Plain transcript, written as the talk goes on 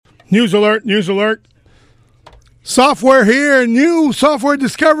News alert, news alert. Software here, new software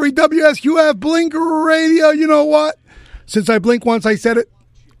discovery, WSQF, Blink Radio. You know what? Since I blinked once, I said it.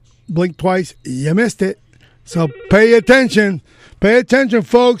 Blink twice, you missed it. So pay attention. Pay attention,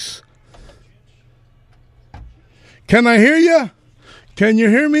 folks. Can I hear you? Can you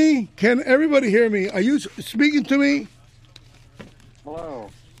hear me? Can everybody hear me? Are you speaking to me? Hello.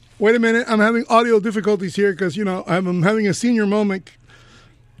 Wait a minute. I'm having audio difficulties here because, I'm having a senior moment.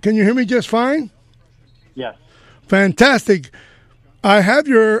 Can you hear me just fine? Yes. Fantastic. I have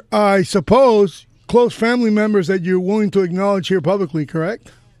your, I suppose, close family members that you're willing to acknowledge here publicly,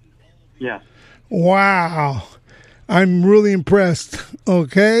 correct? Yes. Wow. I'm really impressed.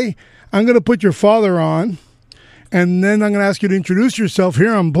 Okay. I'm going to put your father on, and then I'm going to ask you to introduce yourself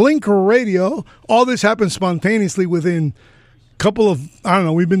here on Blink Radio. All this happened spontaneously within a couple of,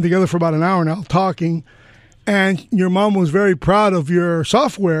 we've been together for about an hour now talking. And your mom was very proud of your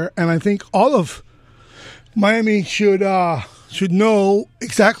software, and I think all of Miami should know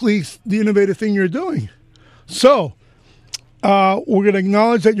exactly the innovative thing you're doing. So, we're going to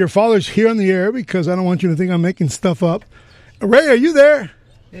acknowledge that your father's here on the air because I don't want you to think I'm making stuff up. Ray, are you there?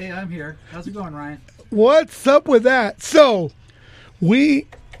 Hey, I'm here. How's it going, Ryan? What's up with that? So, we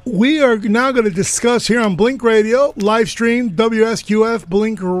are now going to discuss here on Blink Radio, live stream, WSQF,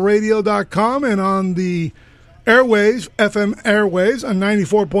 blinkradio.com, and on the airwaves, FM airwaves on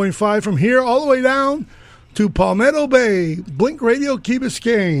 94.5 from here all the way down to Palmetto Bay, Blink Radio, Key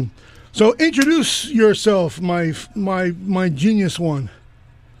Biscayne. So introduce yourself, my genius one.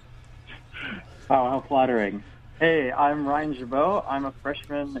 Oh, how flattering. Hey, I'm Ryan Jabot. I'm a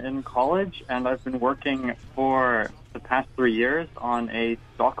freshman in college, and I've been working for the past 3 years on a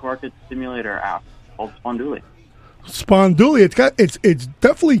stock market simulator app called Spondooli. Spondooli, it's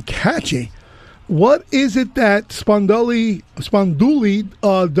definitely catchy. What is it that Spondooli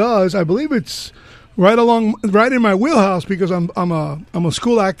does? I believe it's right in my wheelhouse because I'm a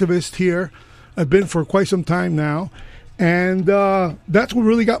school activist here. I've been for quite some time now, and that's what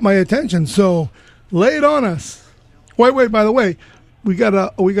really got my attention. So lay it on us. Wait. By the way, we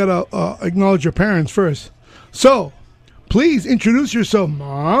gotta acknowledge your parents first. So please introduce yourself,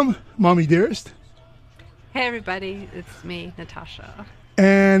 mommy dearest. Hey everybody, it's me, Natasha.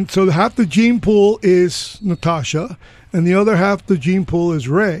 And so half the gene pool is Natasha, and the other half the gene pool is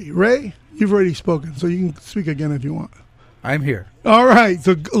Ray. Ray, you've already spoken, so you can speak again if you want. I'm here. All right,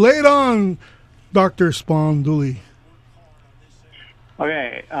 so lay it on, Dr. Spondooli.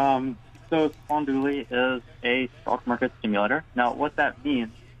 Okay, so Spondooli is a stock market simulator. Now, what that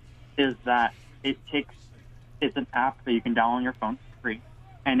means is that it's an app that you can download on your phone for free,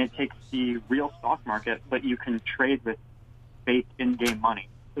 and it takes the real stock market, but you can trade with fake in-game money.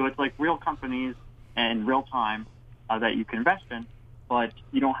 So it's like real companies and real time that you can invest in, but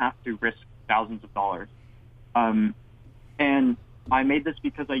you don't have to risk thousands of dollars. And I made this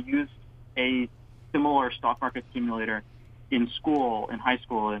because I used a similar stock market simulator in high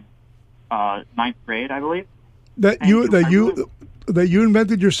school, in ninth grade, I believe. That you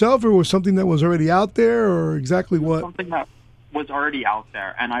invented yourself, or was something that was already out there, or exactly what? Something that was already out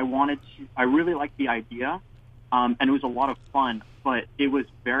there, and I really liked the idea. And it was a lot of fun, but it was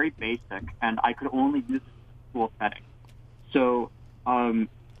very basic, and I could only use it in a school setting. So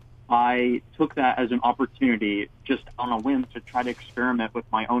I took that as an opportunity, just on a whim, to try to experiment with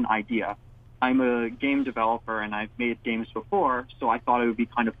my own idea. I'm a game developer, and I've made games before, so I thought it would be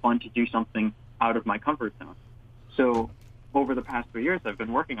kind of fun to do something out of my comfort zone. So over the past 3 years, I've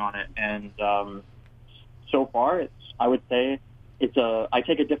been working on it, and so far, I would say I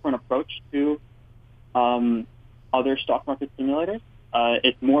take a different approach to other stock market simulators.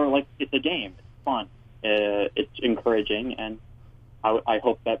 It's more like it's a game. It's fun. It's encouraging, and I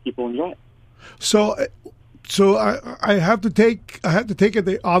hope that people enjoy it. So I have to take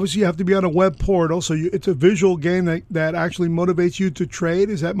it. Obviously, you have to be on a web portal. So it's a visual game that actually motivates you to trade.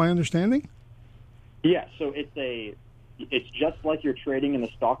 Is that my understanding? Yeah. So it's just like you're trading in the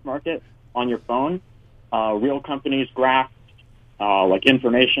stock market on your phone. Real companies, graphs, like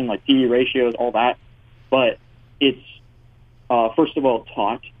information, like PE ratios, all that. But it's first of all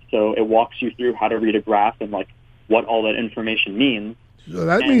taught, so it walks you through how to read a graph and like what all that information means. So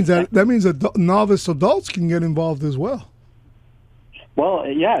that means that novice adults can get involved as well. Well,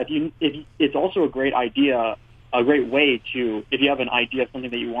 yeah. If it's also a great idea, a great way to, if you have an idea of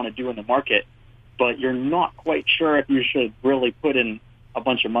something that you want to do in the market, but you're not quite sure if you should really put in a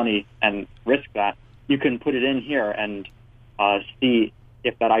bunch of money and risk that, you can put it in here and see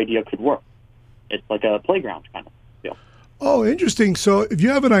if that idea could work. It's like a playground kind of deal. Oh, interesting. So if you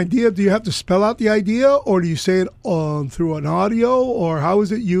have an idea, do you have to spell out the idea, or do you say it through an audio, or how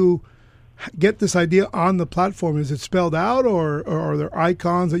is it you get this idea on the platform? Is it spelled out, or are there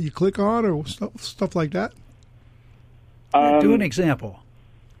icons that you click on, or stuff like that? Do an example.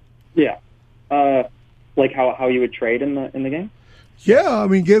 Yeah. Like how you would trade in the game? Yeah, I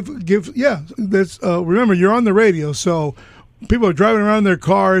mean, yeah. That's remember, you're on the radio, so people are driving around in their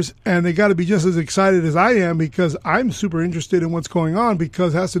cars, and they got to be just as excited as I am because I'm super interested in what's going on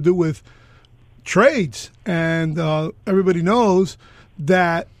because it has to do with trades, and everybody knows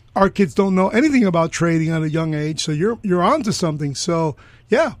that our kids don't know anything about trading at a young age. So you're onto something. So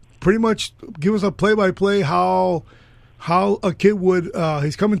yeah, pretty much give us a play-by-play how a kid would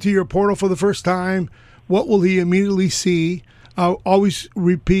he's coming to your portal for the first time. What will he immediately see? I'll always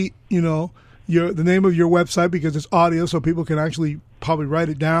repeat, the name of your website because it's audio, so people can actually probably write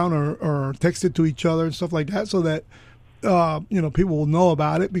it down or text it to each other and stuff like that, so that people will know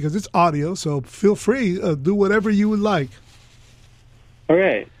about it because it's audio. So feel free, do whatever you would like.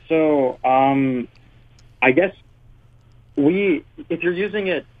 Okay, so I guess if you're using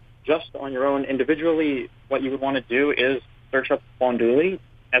it just on your own individually, what you would want to do is search up Spondooli,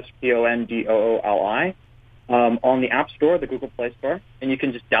 Spondooli, on the App Store, the Google Play Store, and you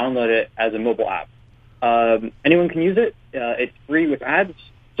can just download it as a mobile app. Anyone can use it. It's free with ads,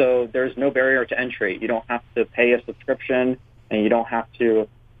 so there's no barrier to entry. You don't have to pay a subscription, and you don't have to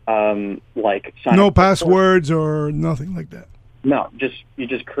sign no up. passwords or nothing like that. No, you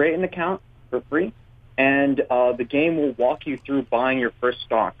just create an account for free, and the game will walk you through buying your first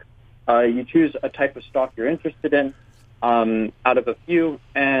stock. You choose a type of stock you're interested in out of a few,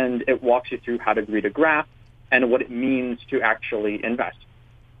 and it walks you through how to read a graph and what it means to actually invest.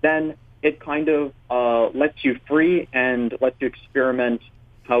 Then it kind of lets you free and lets you experiment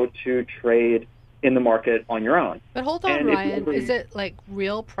how to trade in the market on your own. But hold on, Ryan. Is it like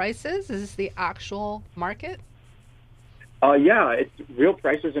real prices? Is this the actual market? Yeah, it's real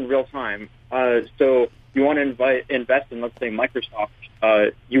prices in real time. So you want to invest in, let's say, Microsoft.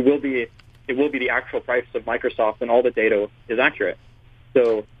 It will be the actual price of Microsoft, and all the data is accurate.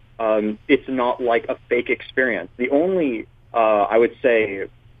 So it's not like a fake experience. The only, I would say,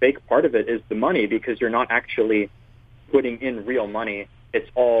 fake part of it is the money, because you're not actually putting in real money. It's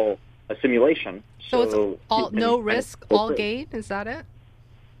all a simulation. So it's all no risk, all gain? Is that it?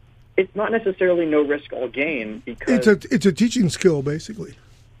 It's not necessarily no risk, all gain, because it's a teaching skill, basically.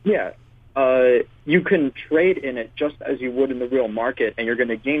 Yeah. You can trade in it just as you would in the real market, and you're going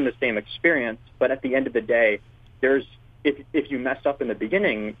to gain the same experience. But at the end of the day, if you mess up in the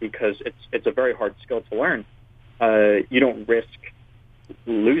beginning, because it's a very hard skill to learn, you don't risk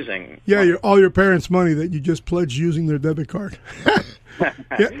losing. Yeah, all your parents' money that you just pledged using their debit card.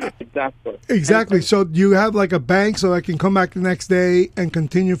 Yeah. Exactly. So do you have like a bank so I can come back the next day and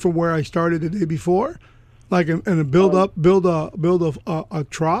continue from where I started the day before? Like and build a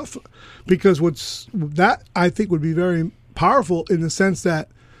trough, because that I think would be very powerful in the sense that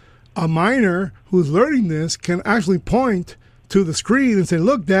a minor who's learning this can actually point to the screen and say,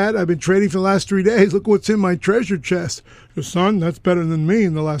 "Look, Dad, I've been trading for the last 3 days. Look what's in my treasure chest." Your son, that's better than me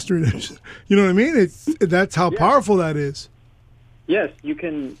in the last 3 days. You know what I mean? That's how powerful that is. Yes, you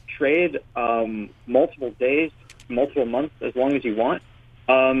can trade multiple days, multiple months, as long as you want.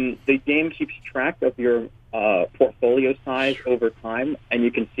 The game keeps track of your portfolio size over time, and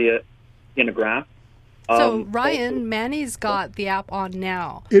you can see it in a graph. So, Ryan, Manny's got the app on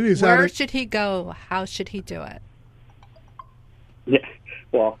now. It is. Where should he go? How should he do it? Yeah,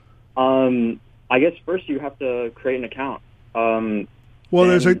 well, I guess first you have to create an account. Well,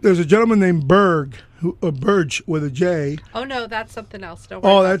 there's a gentleman named Berg, Burge with a J. Oh no, that's something else. Don't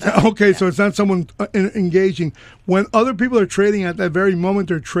worry about that's that. okay. Yeah. So it's not someone engaging. When other people are trading at that very moment,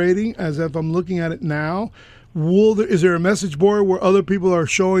 they're trading. As if I'm looking at it now, is there a message board where other people are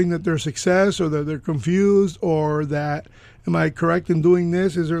showing that they're success, or that they're confused, or that am I correct in doing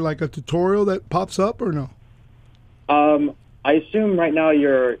this? Is there like a tutorial that pops up, or no? I assume right now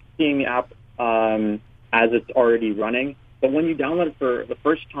you're seeing the app as it's already running. But when you download it for the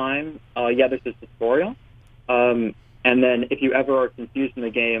first time, there's this tutorial. And then if you ever are confused in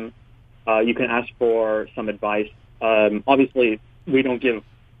the game, you can ask for some advice. Obviously, we don't give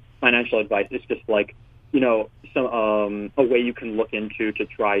financial advice. It's just like, some a way you can look into to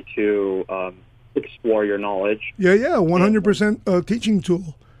try to explore your knowledge. Yeah, 100% teaching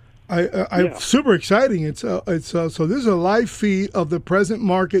tool. Super exciting. So this is a live feed of the present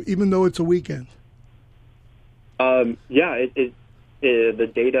market, even though it's a weekend. The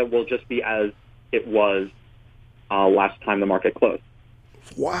data will just be as it was last time the market closed.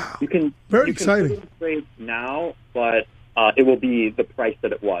 Wow. You can Very exciting. trade now, but it will be the price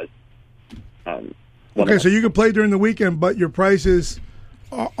that it was. Okay, so you can play during the weekend, but your price is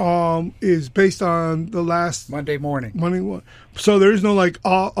based on the last Monday morning. So there is no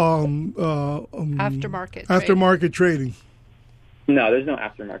aftermarket trading. No, there's no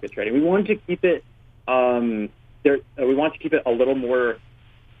aftermarket trading. We wanted to keep it. We want to keep it a little more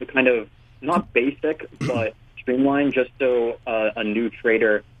kind of not basic, but streamlined, just so a new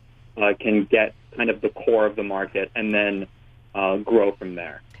trader can get kind of the core of the market and then grow from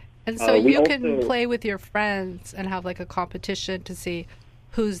there. And so you can play with your friends and have like a competition to see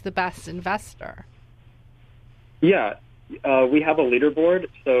who's the best investor. Yeah, we have a leaderboard,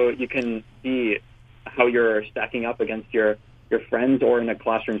 so you can see how you're stacking up against your friends, or in a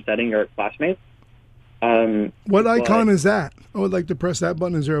classroom setting, your classmates. What icon is that? I would like to press that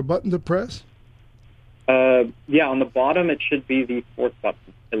button. Is there a button to press? Yeah, on the bottom it should be the fourth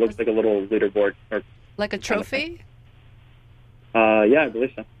button. It looks like a little leaderboard. Like a trophy? Yeah, I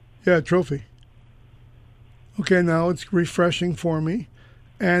believe so. Yeah, trophy. Okay, now it's refreshing for me.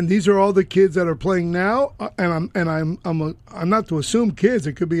 And these are all the kids that are playing now. I'm not to assume kids.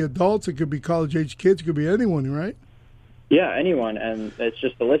 It could be adults. It could be college age kids. It could be anyone, right? Yeah, anyone, and it's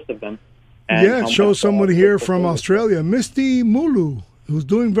just a list of them. And yeah, it shows somebody here from Australia, Misty Mulu, who's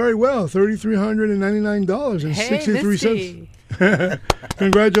doing very well, $3,399.63.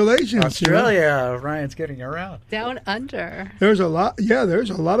 Congratulations. Australia, Ryan's getting around. Down under. There's a lot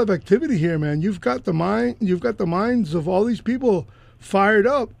of activity here, man. You've got the minds of all these people fired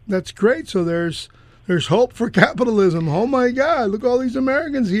up. That's great. So there's hope for capitalism. Oh my God, look at all these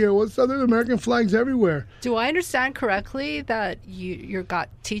Americans here. What's other American flags everywhere? Do I understand correctly that you got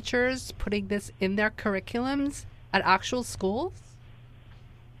teachers putting this in their curriculums at actual schools?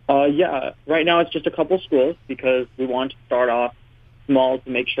 Yeah, right now it's just a couple schools because we want to start off small to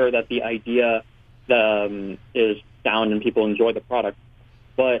make sure that the idea is sound and people enjoy the product.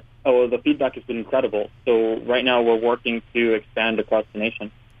 But the feedback has been incredible. So right now we're working to expand across the nation.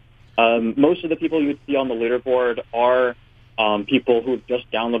 Most of the people you would see on the leaderboard are people who have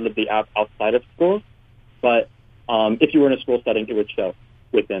just downloaded the app outside of schools. But if you were in a school setting, it would show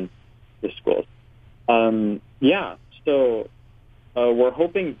within the schools. Yeah, so we're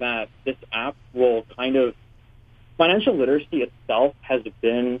hoping that this app will kind of... Financial literacy itself has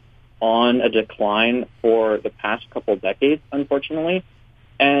been on a decline for the past couple decades, unfortunately.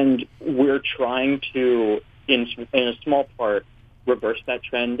 And we're trying to, in a small part, reverse that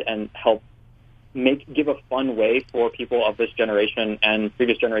trend and help give a fun way for people of this generation and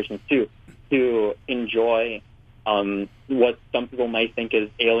previous generations too to enjoy what some people might think is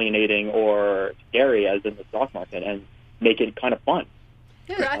alienating or scary, as in the stock market, and make it kind of fun.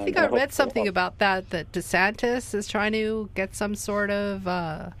 Yeah, I think I read something about that DeSantis is trying to get some sort of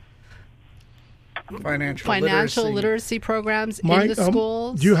financial literacy programs in the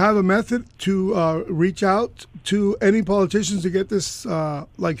schools. Do you have a method to reach out to any politicians to get this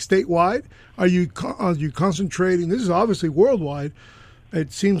statewide? Are you concentrating? This is obviously worldwide.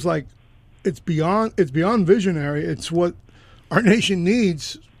 It seems like it's beyond visionary. It's what our nation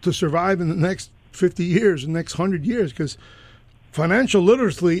needs to survive in the next 50 years, the next 100 years, because financial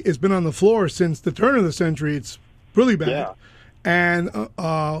literacy has been on the floor since the turn of the century. It's really bad. Yeah. And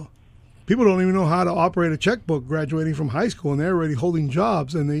people don't even know how to operate a checkbook graduating from high school, and they're already holding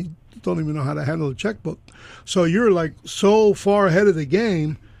jobs, and they don't even know how to handle a checkbook. So you're like so far ahead of the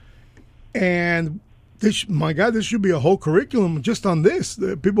game, and this should be a whole curriculum just on this.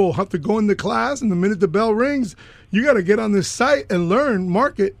 People have to go into class, and the minute the bell rings, you got to get on this site and learn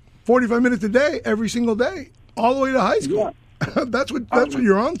market 45 minutes a day, every single day, all the way to high school. Yeah. That's what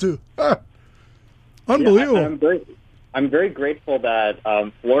you're on to. Unbelievable. Yeah, I'm very grateful that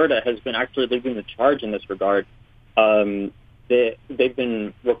Florida has been actually leading the charge in this regard. They've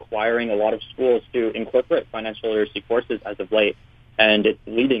been requiring a lot of schools to incorporate financial literacy courses as of late, and it's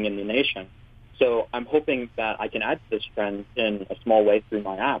leading in the nation. So I'm hoping that I can add to this trend in a small way through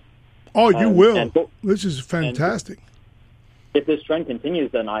my app. Oh, you will. This is fantastic. If this trend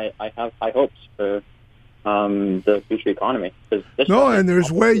continues, then I have high hopes for the future economy. And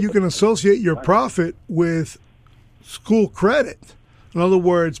there's a way you can associate your profit with school credit. In other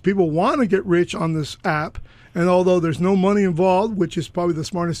words, people want to get rich on this app, and although there's no money involved, which is probably the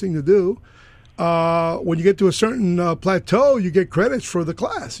smartest thing to do, when you get to a certain plateau, you get credits for the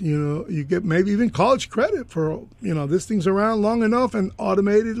class. You get maybe even college credit for, this thing's around long enough and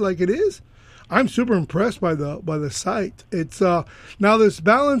automated like it is. I'm super impressed by the site. It's now this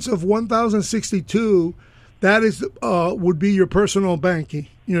balance of 1,062. That is would be your personal banking,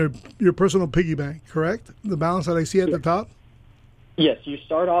 your personal piggy bank, correct? The balance that I see at the top. Yes, you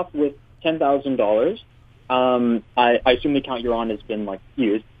start off with $10,000, I assume the account you're on has been like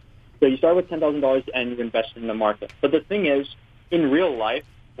used. So you start with $10,000 and you invest in the market. But the thing is, in real life,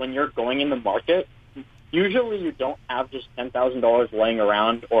 when you're going in the market, usually you don't have just $10,000 laying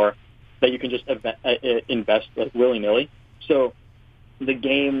around or that you can just invest like willy-nilly. So the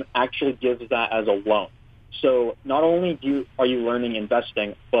game actually gives that as a loan. So not only are you learning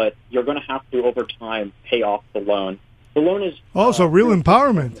investing, but you're going to have to, over time, pay off the loan. The loan is... Also, real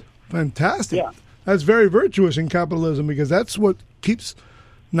empowerment. Fantastic. Yeah. That's very virtuous in capitalism because that's what keeps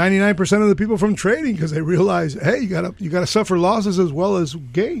 99% of the people from trading because they realize, hey, you gotta suffer losses as well as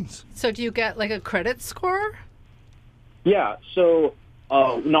gains. So do you get like a credit score? Yeah. So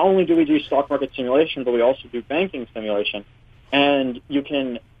not only do we do stock market simulation, but we also do banking simulation. And you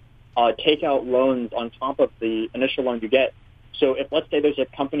can take out loans on top of the initial loan you get. So if, let's say, there's a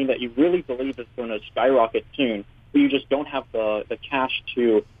company that you really believe is going to skyrocket soon, but you just don't have the cash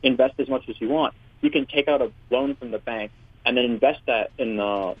to invest as much as you want, you can take out a loan from the bank and then invest that in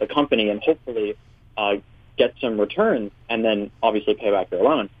the company and hopefully get some returns and then obviously pay back your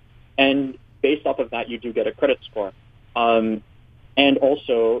loan. And based off of that, you do get a credit score. And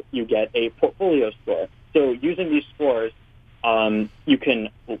also you get a portfolio score. So using these scores, you can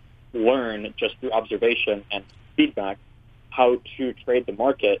learn just through observation and feedback how to trade the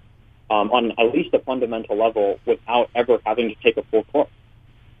market on at least a fundamental level without ever having to take a full course.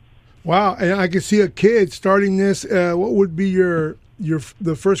 Wow, and I can see a kid starting this. What would be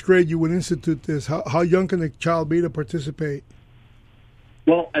the first grade you would institute this? How young can a child be to participate?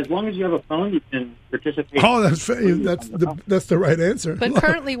 Well, as long as you have a phone, you can participate. Oh, that's the right answer. But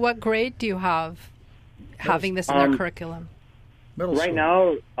currently, what grade do you have having this in their curriculum? Middle Right school.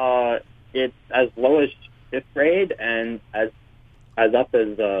 now, it's as low as 5th grade and as up as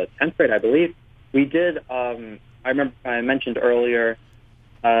 10th grade, I believe. We did. I remember I mentioned earlier.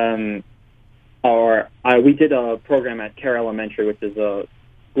 We did a program at Care Elementary, which is a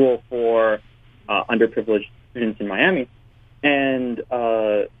school for underprivileged students in Miami, and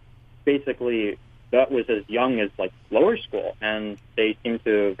basically that was as young as like lower school, and they seemed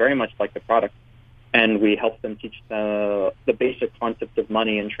to very much like the product. And we helped them teach the basic concepts of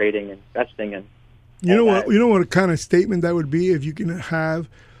money and trading and investing and. You know what kind of statement that would be if you can have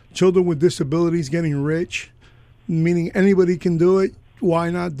children with disabilities getting rich, meaning anybody can do it. Why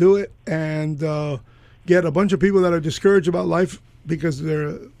not do it and get a bunch of people that are discouraged about life because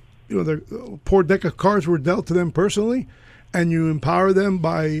their poor deck of cards were dealt to them personally, and you empower them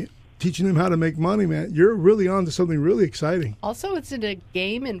by teaching them how to make money, man. You're really on to something really exciting. Also, it's in a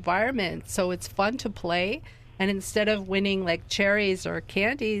game environment, so it's fun to play. And instead of winning like cherries or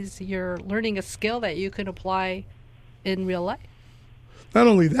candies, you're learning a skill that you can apply in real life. Not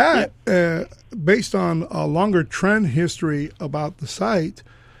only that, based on a longer trend history about the site,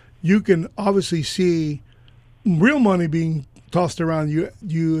 you can obviously see real money being tossed around.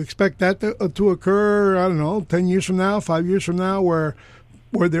 You expect that to occur, I don't know, 10 years from now, 5 years from now, where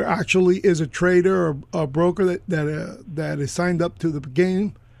there actually is a trader or a broker that is signed up to the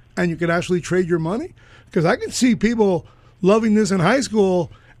game and you can actually trade your money? Because I can see people loving this in high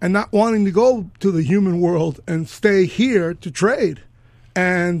school and not wanting to go to the human world and stay here to trade.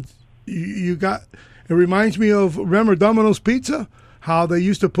 And it reminds me of, remember Domino's Pizza? How they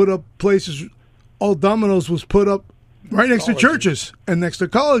used to put up places, all Domino's was put up right next to churches and next to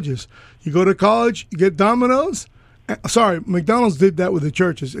colleges. You go to college, you get Domino's. Sorry, McDonald's did that with the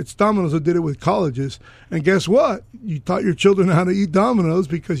churches. It's Domino's that did it with colleges. And guess what? You taught your children how to eat Domino's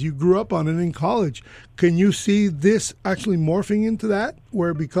because you grew up on it in college. Can you see this actually morphing into that,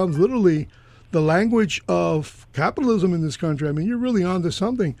 where it becomes literally the language of capitalism in this country? I mean, you're really onto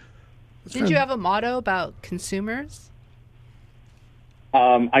something. Did you have a motto about consumers?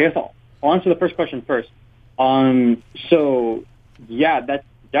 I guess I'll answer the first question first. So, yeah, that's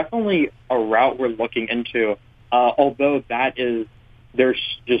definitely a route we're looking into. Although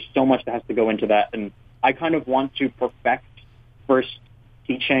there's just so much that has to go into that. And I kind of want to perfect first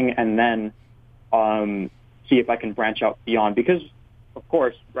teaching and then see if I can branch out beyond. Because, of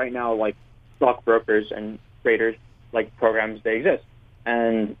course, right now, like stockbrokers and traders, like programs, they exist.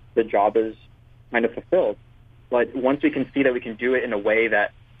 And the job is kind of fulfilled. But once we can see that we can do it in a way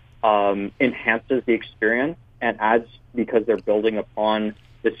that enhances the experience and adds, because they're building upon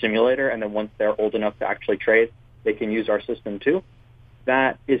the simulator, and then once they're old enough to actually trade, they can use our system too.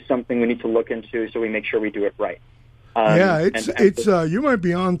 That is something we need to look into, so we make sure we do it right. You might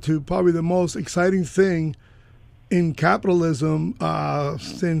be on to probably the most exciting thing in capitalism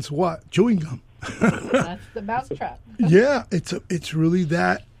since what? Chewing gum. That's the mousetrap. Yeah, it's really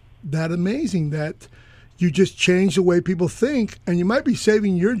that amazing that you just change the way people think, and you might be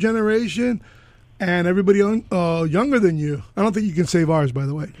saving your generation and everybody younger than you. I don't think you can save ours, by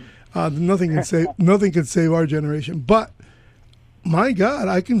the way. Nothing can save our generation. But my God,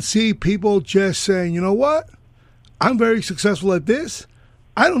 I can see people just saying, you know what? I'm very successful at this.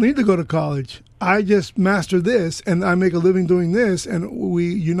 I don't need to go to college. I just master this, and I make a living doing this, and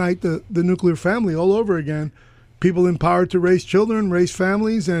we unite the nuclear family all over again. People empowered to raise children, raise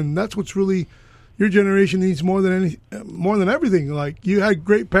families, and that's what's really your generation needs more than everything. Like, you had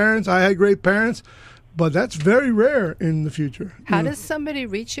great parents, I had great parents, but that's very rare in the future. How does somebody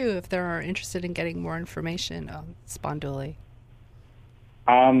reach you if they're interested in getting more information on Spondooli?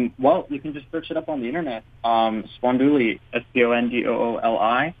 Well, you can just search it up on the internet. Spondooli,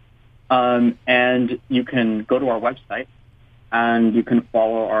 Spondooli. And you can go to our website, and you can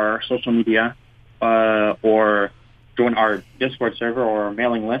follow our social media, or join our Discord server or our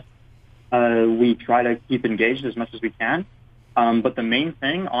mailing list. We try to keep engaged as much as we can. But the main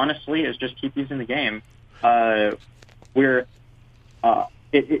thing, honestly, is just keep using the game. A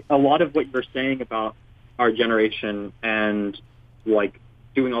lot of what you're saying about our generation and like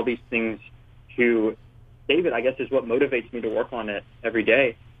doing all these things to save it, I guess, is what motivates me to work on it every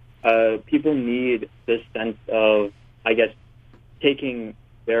day. People need this sense of, I guess, taking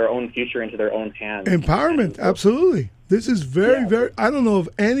their own future into their own hands. Empowerment, absolutely. This is very, I don't know of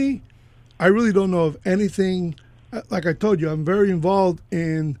any, I really don't know of anything, like I told you, I'm very involved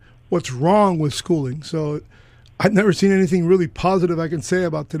in what's wrong with schooling. So I've never seen anything really positive I can say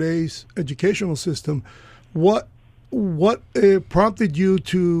about today's educational system. What prompted you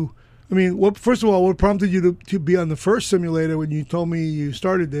to, first of all, what prompted you to be on the first simulator when you told me you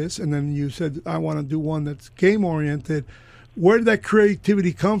started this, and then you said, I want to do one that's game-oriented? Where did that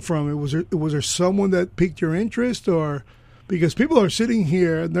creativity come from? Was there someone that piqued your interest, or because people are sitting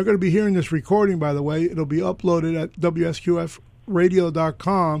here, and they're going to be hearing this recording, by the way. It'll be uploaded at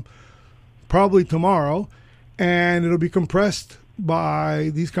WSQFradio.com probably tomorrow, and it'll be compressed by,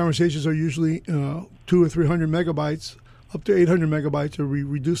 these conversations are usually 200 or 300 megabytes, up to 800 megabytes, or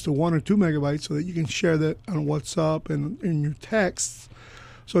reduced to 1 or 2 megabytes, so that you can share that on WhatsApp and in your texts.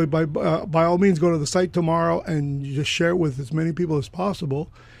 So by all means, go to the site tomorrow and you just share it with as many people as possible.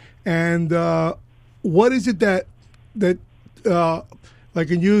 And what is it that I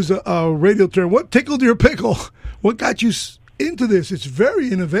can use a radio term, what tickled your pickle? What got you into this? It's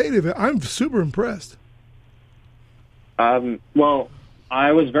very innovative. I'm super impressed. Well,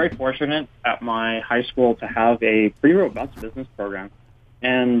 I was very fortunate at my high school to have a pretty robust business program.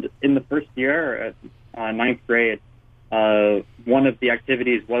 And in the first year, at ninth grade, one of the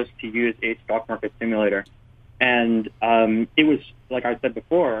activities was to use a stock market simulator. And it was, like I said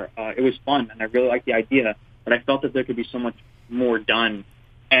before, it was fun, and I really liked the idea, but I felt that there could be so much more done.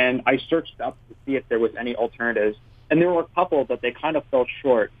 And I searched up to see if there was any alternatives, and there were a couple, but they kind of fell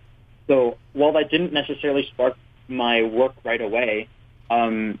short. So while that didn't necessarily spark my work right away,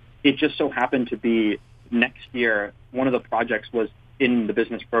 it just so happened to be next year, one of the projects was in the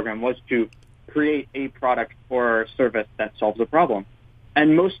business program was to create a product or service that solves a problem.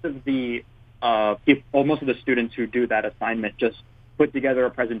 And most of the students who do that assignment just put together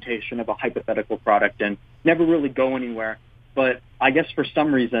a presentation of a hypothetical product and never really go anywhere. But I guess for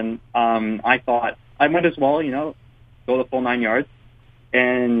some reason, I thought I might as well, go the full 9 yards.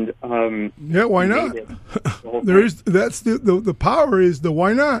 And why not? That's the power is the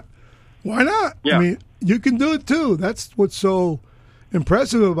why not? Why not? Yeah. I mean, you can do it too. That's what's so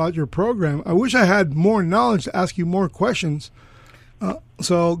impressive about your program. I wish I had more knowledge to ask you more questions.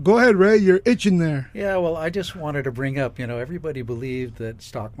 So go ahead, Ray. You're itching there. Yeah, well, I just wanted to bring up, everybody believed that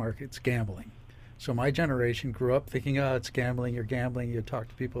stock market's gambling. So my generation grew up thinking, it's gambling, you're gambling, you talk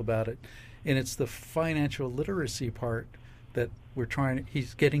to people about it. And it's the financial literacy part that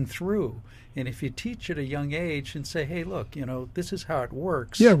he's getting through. And if you teach at a young age and say, hey, look, this is how it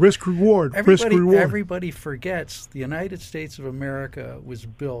works. Yeah, risk reward. Everybody forgets the United States of America was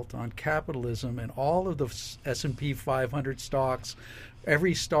built on capitalism, and all of the S&P 500 stocks,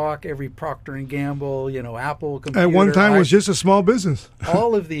 every stock, every Procter & Gamble, Apple computer. At one time was just a small business.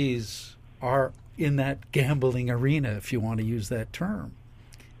 All of these are in that gambling arena, if you want to use that term.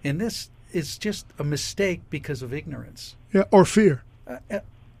 And this is just a mistake because of ignorance. Yeah, or fear.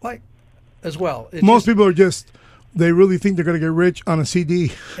 As well. Most people are they really think they're going to get rich on a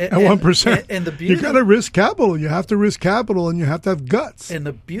CD at 1%. And the beauty, you got to risk capital. You have to risk capital, and you have to have guts. And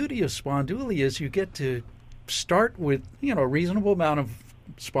the beauty of Spondooli is you get to start with a reasonable amount of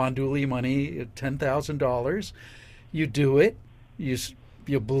Spondooli money, $10,000. You do it. You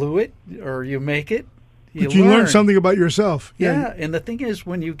blew it, or you make it. You learn something about yourself. Yeah, and the thing is,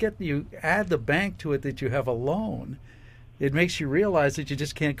 when you add the bank to it that you have a loan, it makes you realize that you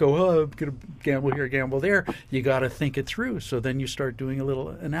just can't go, oh, I'm going to gamble here, gamble there. You got to think it through. So then you start doing a little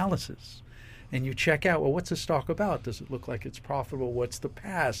analysis. And you check out, well, what's the stock about? Does it look like it's profitable? What's the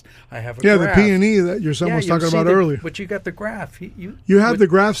past? I have a graph. The P&E that your son was talking about earlier. But you got the graph. You have the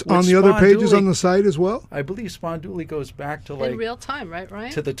graphs on the other pages on the site as well? I believe Spondooli goes back to in real time, right,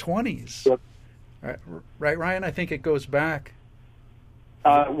 Ryan? To the 20s. Yep. Right, Ryan? I think it goes back.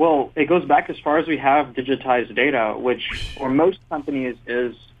 Well, it goes back as far as we have digitized data, which for most companies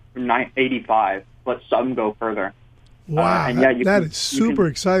is 85, but some go further. Wow, that is super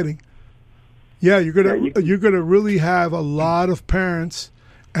exciting. Yeah, you're gonna really have a lot of parents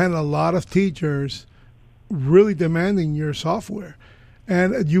and a lot of teachers really demanding your software.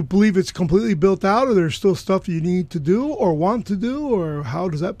 And you believe it's completely built out, or there's still stuff you need to do or want to do, or how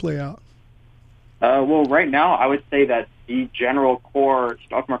does that play out? Well, right now, I would say that the general core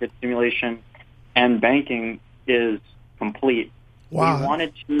stock market simulation and banking is complete. Wow.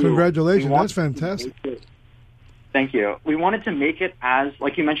 Congratulations. That's fantastic. Thank you. We wanted to make it as,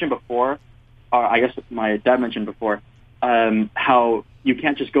 like you mentioned before, I guess my dad mentioned before, how you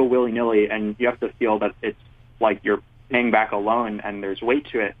can't just go willy-nilly and you have to feel that it's like you're paying back a loan and there's weight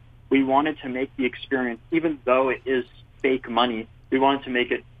to it. We wanted to make the experience, even though it is fake money, we wanted to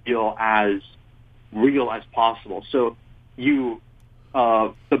make it feel as real as possible. So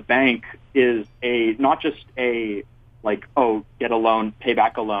the bank is not just a like, oh, get a loan, pay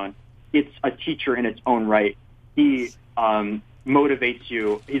back a loan. It's a teacher in its own right. He motivates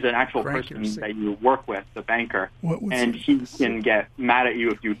you. He's an actual person that you work with, the banker, and he can get mad at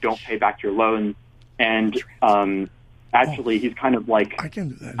you if you don't pay back your loans. And actually, he's kind of like I can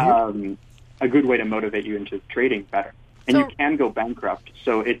do that a good way to motivate you into trading better. And you can go bankrupt,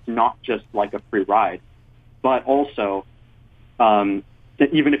 so it's not just like a free ride. But also,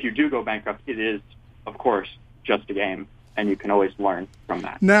 even if you do go bankrupt, it is, of course, just a game, and you can always learn from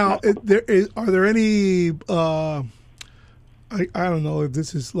that. Now, are there any... I don't know if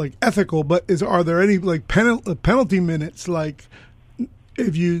this is like ethical, but are there any like penalty minutes? Like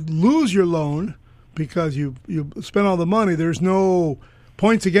if you lose your loan because you spent all the money, there's no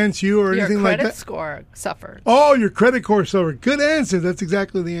points against you or anything like that? Your credit score suffers. Oh, your credit score suffers. Good answer. That's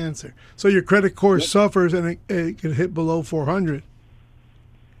exactly the answer. So your credit score suffers and it can hit below 400.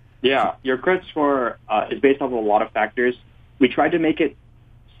 Yeah, your credit score is based off of a lot of factors. We tried to make it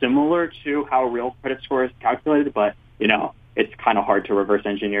similar to how real credit score is calculated, but, it's kind of hard to reverse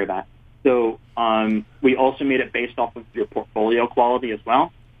engineer that. So we also made it based off of your portfolio quality as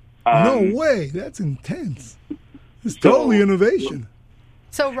well. No way. That's intense. It's totally innovation.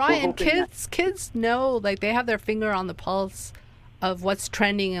 So, Ryan, kids know, like, they have their finger on the pulse of what's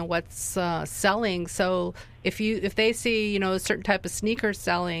trending and what's selling. So if they see, a certain type of sneaker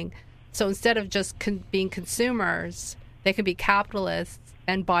selling, so instead of just being consumers, they can be capitalists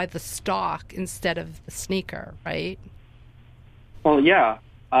and buy the stock instead of the sneaker, right? Well, yeah.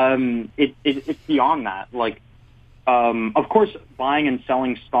 It's beyond that. Like, of course, buying and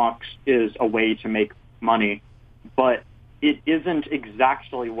selling stocks is a way to make money, but it isn't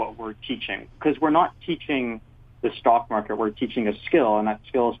exactly what we're teaching, because we're not teaching the stock market. We're teaching a skill, and that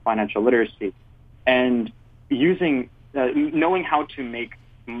skill is financial literacy. And knowing how to make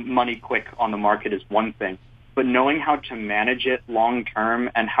money quick on the market is one thing, but knowing how to manage it long term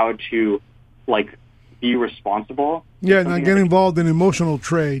and how to be responsible. Yeah, not get involved in emotional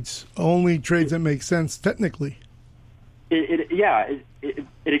trades. Only trades that make sense technically.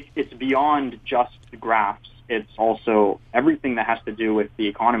 It's beyond just graphs. It's also everything that has to do with the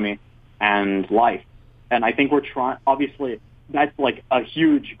economy and life. And I think we're trying. Obviously, that's like a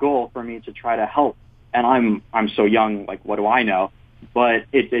huge goal for me to try to help. And I'm so young. Like, what do I know? But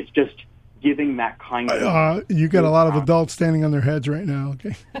it's just giving that kind of. You got a lot of adults standing on their heads right now.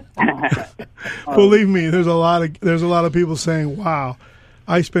 Okay. Believe me, there's a lot of people saying, "Wow,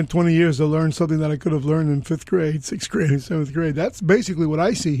 I spent 20 years to learn something that I could have learned in 5th grade, 6th grade, and 7th grade." That's basically what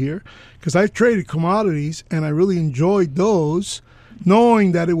I see here, because I traded commodities and I really enjoyed those,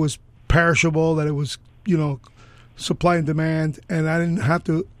 knowing that it was perishable, that it was, supply and demand, and I didn't have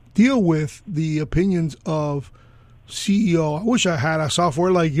to deal with the opinions of CEO. I wish I had a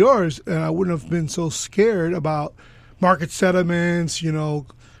software like yours, and I wouldn't have been so scared about market settlements,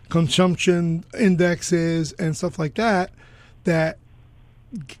 consumption indexes and stuff like that, that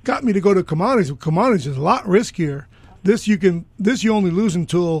got me to go to commodities. Commodities is a lot riskier. This you only lose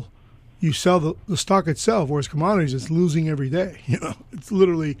until you sell the stock itself, whereas commodities is losing every day. It's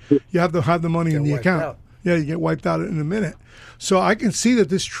literally, you have to have the money in the account. Out. Yeah, you get wiped out in a minute. So I can see that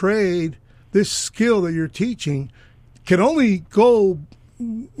this trade, this skill that you're teaching, can only go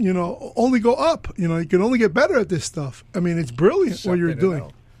only go up. You can only get better at this stuff. I mean, it's brilliant what you're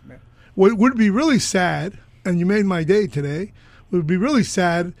doing. What would be really sad, and you made my day today, what would be really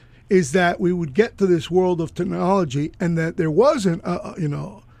sad is that we would get to this world of technology and that there wasn't, a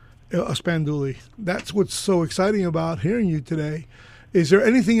Spondooli. That's what's so exciting about hearing you today. Is there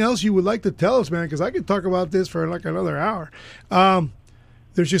anything else you would like to tell us, man? Because I could talk about this for like another hour.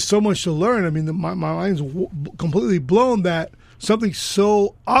 There's just so much to learn. I mean, my mind's completely blown that something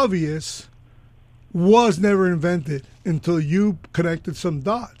so obvious was never invented until you connected some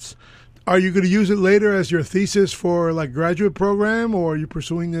dots. Are you going to use it later as your thesis for like graduate program, or are you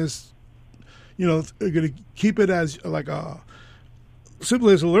pursuing this? Are you going to keep it as like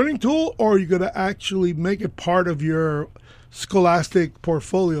simply as a learning tool, or are you going to actually make it part of your scholastic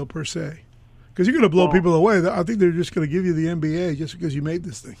portfolio per se? Because you're going to blow people away. I think they're just going to give you the MBA just because you made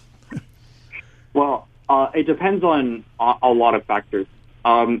this thing. Well, it depends on a lot of factors.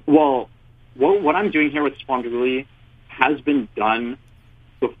 What I'm doing here with Spondooli has been done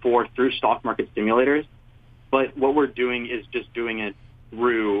before through stock market simulators, but what we're doing is just doing it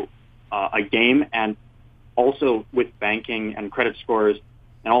through a game, and also with banking and credit scores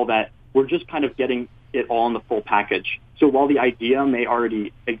and all that. We're just kind of getting it all in the full package. So while the idea may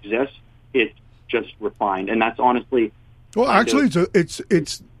already exist, it's just refined, and that's honestly. Well, actually,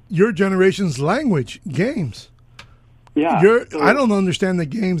 it's your generation's language, games. Yeah, I don't understand the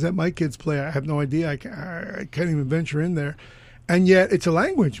games that my kids play. I have no idea. I can't even venture in there. And yet it's a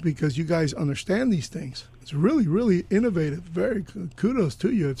language because you guys understand these things. It's really, really innovative. Very kudos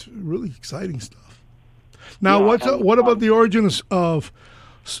to you. It's really exciting stuff. Now, what about the origin of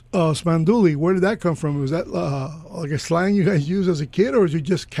Spondooli? Where did that come from? Was that like a slang you guys used as a kid, or was it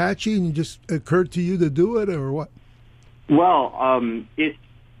just catchy and it just occurred to you to do it, or what? Well, it's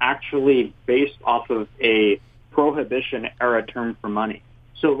actually based off of a Prohibition-era term for money.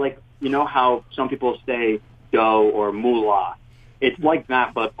 So, like, you know how some people say dough or moolah? It's like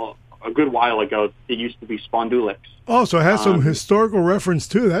that, but a good while ago, it used to be Spondoolics. Oh, so it has some historical reference,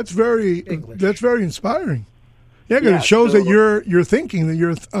 too. That's very inspiring. Yeah, because it shows that you're thinking, that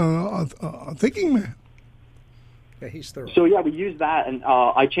you're a thinking man. Yeah, he's thorough. So, yeah, we used that, and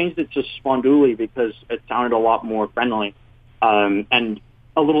I changed it to Spondooli because it sounded a lot more friendly and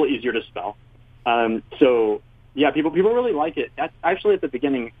a little easier to spell. So, yeah, people really like it. That's actually at the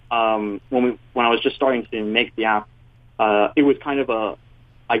beginning, when I was just starting to make the app, it was kind of a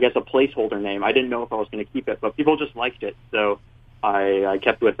placeholder name. I didn't know if I was going to keep it, but people just liked it, so I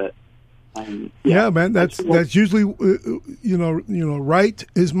kept with it. Yeah, man, that's usually right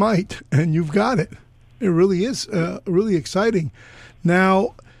is might, and you've got it. It really is really exciting.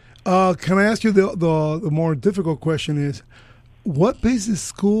 Now, can I ask you the more difficult question is, what business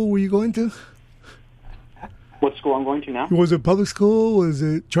school were you going to? What school I'm going to now? Was it public school? Was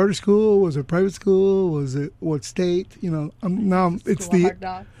it charter school? Was it private school? Was it what state? It's the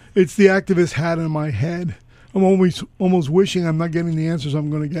activist hat in my head. I'm almost wishing I'm not getting the answers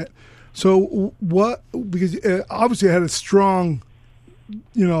I'm going to get. So what? Because obviously I had a strong,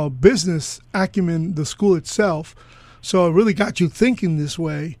 business acumen, the school itself. So it really got you thinking this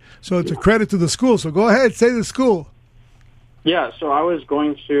way. So it's a credit to the school. So go ahead, say the school. Yeah. So I was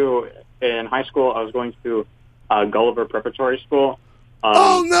going to in high school. I was going to Gulliver Preparatory School.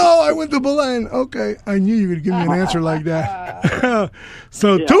 Oh, no, I went to Belen. Okay, I knew you would give me an answer like that.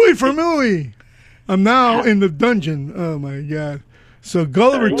 So, yeah. Tui for Mui. I'm now in the dungeon. Oh, my God. So,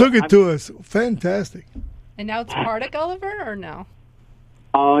 Gulliver took it to us. Fantastic. And now it's part of Gulliver, or no?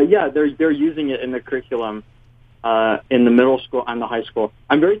 Yeah, they're using it in the curriculum in the middle school and the high school.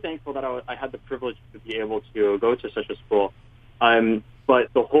 I'm very thankful that I had the privilege to be able to go to such a school.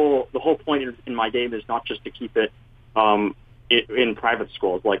 But the whole point in my game is not just to keep it in private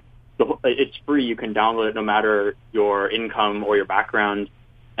schools. Like it's free; you can download it no matter your income or your background.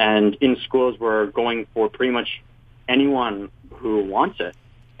 And in schools, we're going for pretty much anyone who wants it,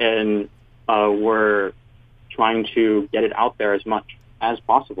 and we're trying to get it out there as much as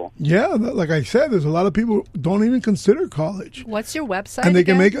possible. Yeah, like I said, there's a lot of people who don't even consider college. What's your website? And they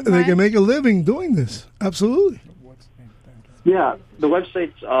can make a living doing this. Absolutely. Yeah, the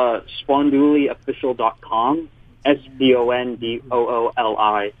website's SpondooliOfficial.com,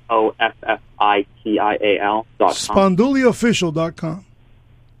 SpondooliOfficial.com. SpondooliOfficial.com.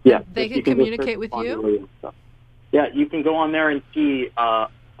 Yeah. They can communicate with you? Yeah, you can go on there and see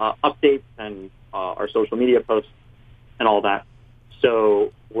updates and our social media posts and all that.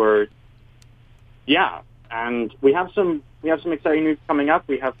 So and we have some exciting news coming up.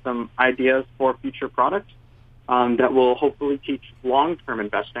 We have some ideas for future products that will hopefully teach long-term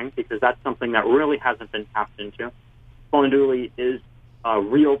investing, because that's something that really hasn't been tapped into. Spondooli is a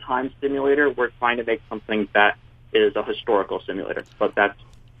real-time simulator. We're trying to make something that is a historical simulator, but that's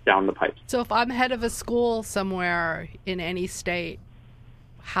down the pipe. So if I'm head of a school somewhere in any state,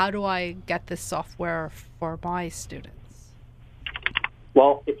 how do I get this software for my students?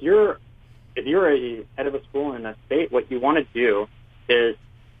 Well, if you're a head of a school in a state, what you want to do is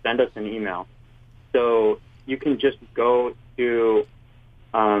send us an email. So you can just go to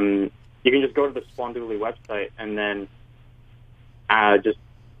the Spondooli website and then just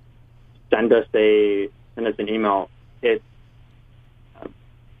send us an email.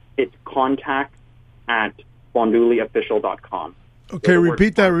 It's contact@spondooliofficial.com. Okay,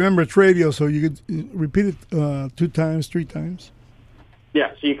 repeat that. Remember, it's radio, so you could repeat it 2 times, 3 times.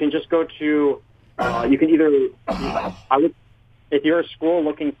 Yeah, so you can just go to, you can either, if you're a school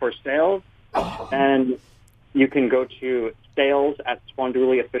looking for sales, then you can go to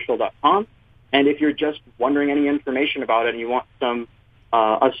sales@spondooliofficial.com. And if you're just wondering any information about it and you want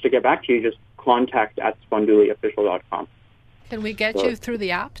us to get back to you, just contact@spondooliofficial.com. Can we get you through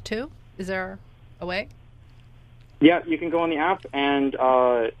the app too? Is there a way? Yeah, you can go on the app and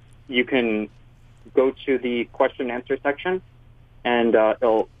you can go to the question and answer section. And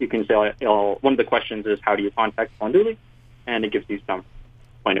you can say, one of the questions is, how do you contact Spondooli? And it gives you some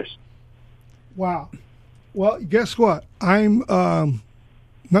pointers. Wow. Well, guess what? I'm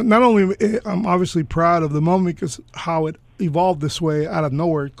not only I'm obviously proud of the moment because how it evolved this way out of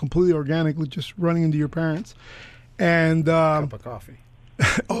nowhere, completely organically, just running into your parents. And cup of coffee.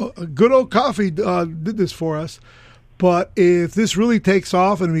 Good old coffee did this for us. But if this really takes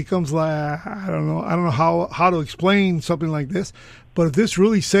off and becomes like, I don't know how to explain something like this, but if this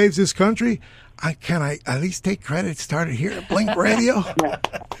really saves this country, can I at least take credit? It started here at Blink Radio.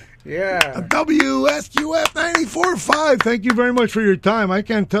 Yeah. WSQF 94.5. Thank you very much for your time. I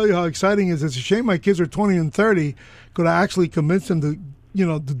can't tell you how exciting it is. It's a shame my kids are 20 and 30. Could I actually convince them to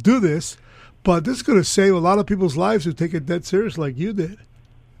do this? But this is going to save a lot of people's lives who take it dead serious like you did.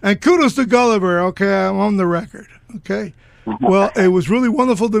 And kudos to Gulliver. Okay, I'm on the record. Okay. Well, it was really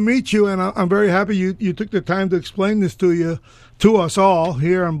wonderful to meet you, and I'm very happy you took the time to explain this to us all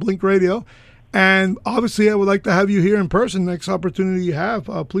here on Blink Radio. And obviously, I would like to have you here in person next opportunity you have.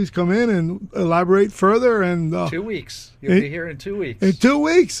 Please come in and elaborate further. And 2 weeks, you'll be here in 2 weeks. In 2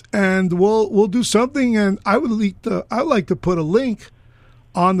 weeks, and we'll do something. And I would like to put a link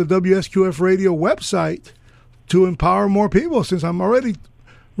on the WSQF Radio website to empower more people. Since I'm already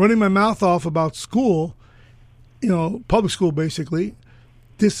running my mouth off about school, public school basically.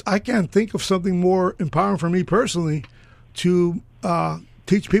 I can't think of something more empowering for me personally to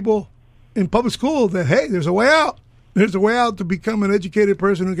teach people in public school that, hey, there's a way out. There's a way out to become an educated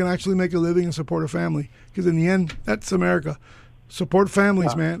person who can actually make a living and support a family. Because in the end, that's America. Support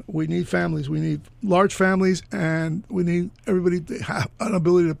families, man. We need families. We need large families, and we need everybody to have an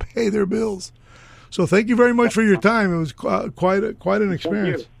ability to pay their bills. So thank you very much for your time. It was quite an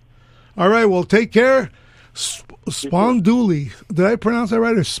experience. All right, well, take care. Spondooli. Did I pronounce that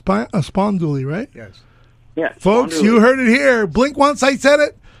right? Or Spondooli, right? Yes. Yeah, folks, Spondooli. You heard it here. Blink once, I said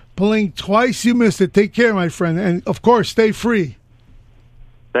it. Blink twice, you missed it. Take care, my friend. And, of course, stay free.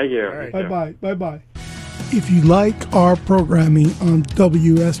 Thank you. Right. Bye-bye. Bye-bye. If you like our programming on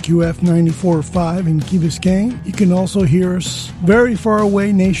WSQF 94.5 in Key Biscayne, you can also hear us very far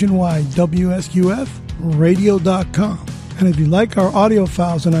away nationwide, WSQFradio.com. And if you like our audio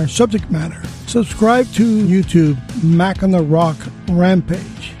files and our subject matter, subscribe to YouTube, Mac on the Rock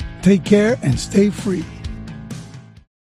Rampage. Take care and stay free.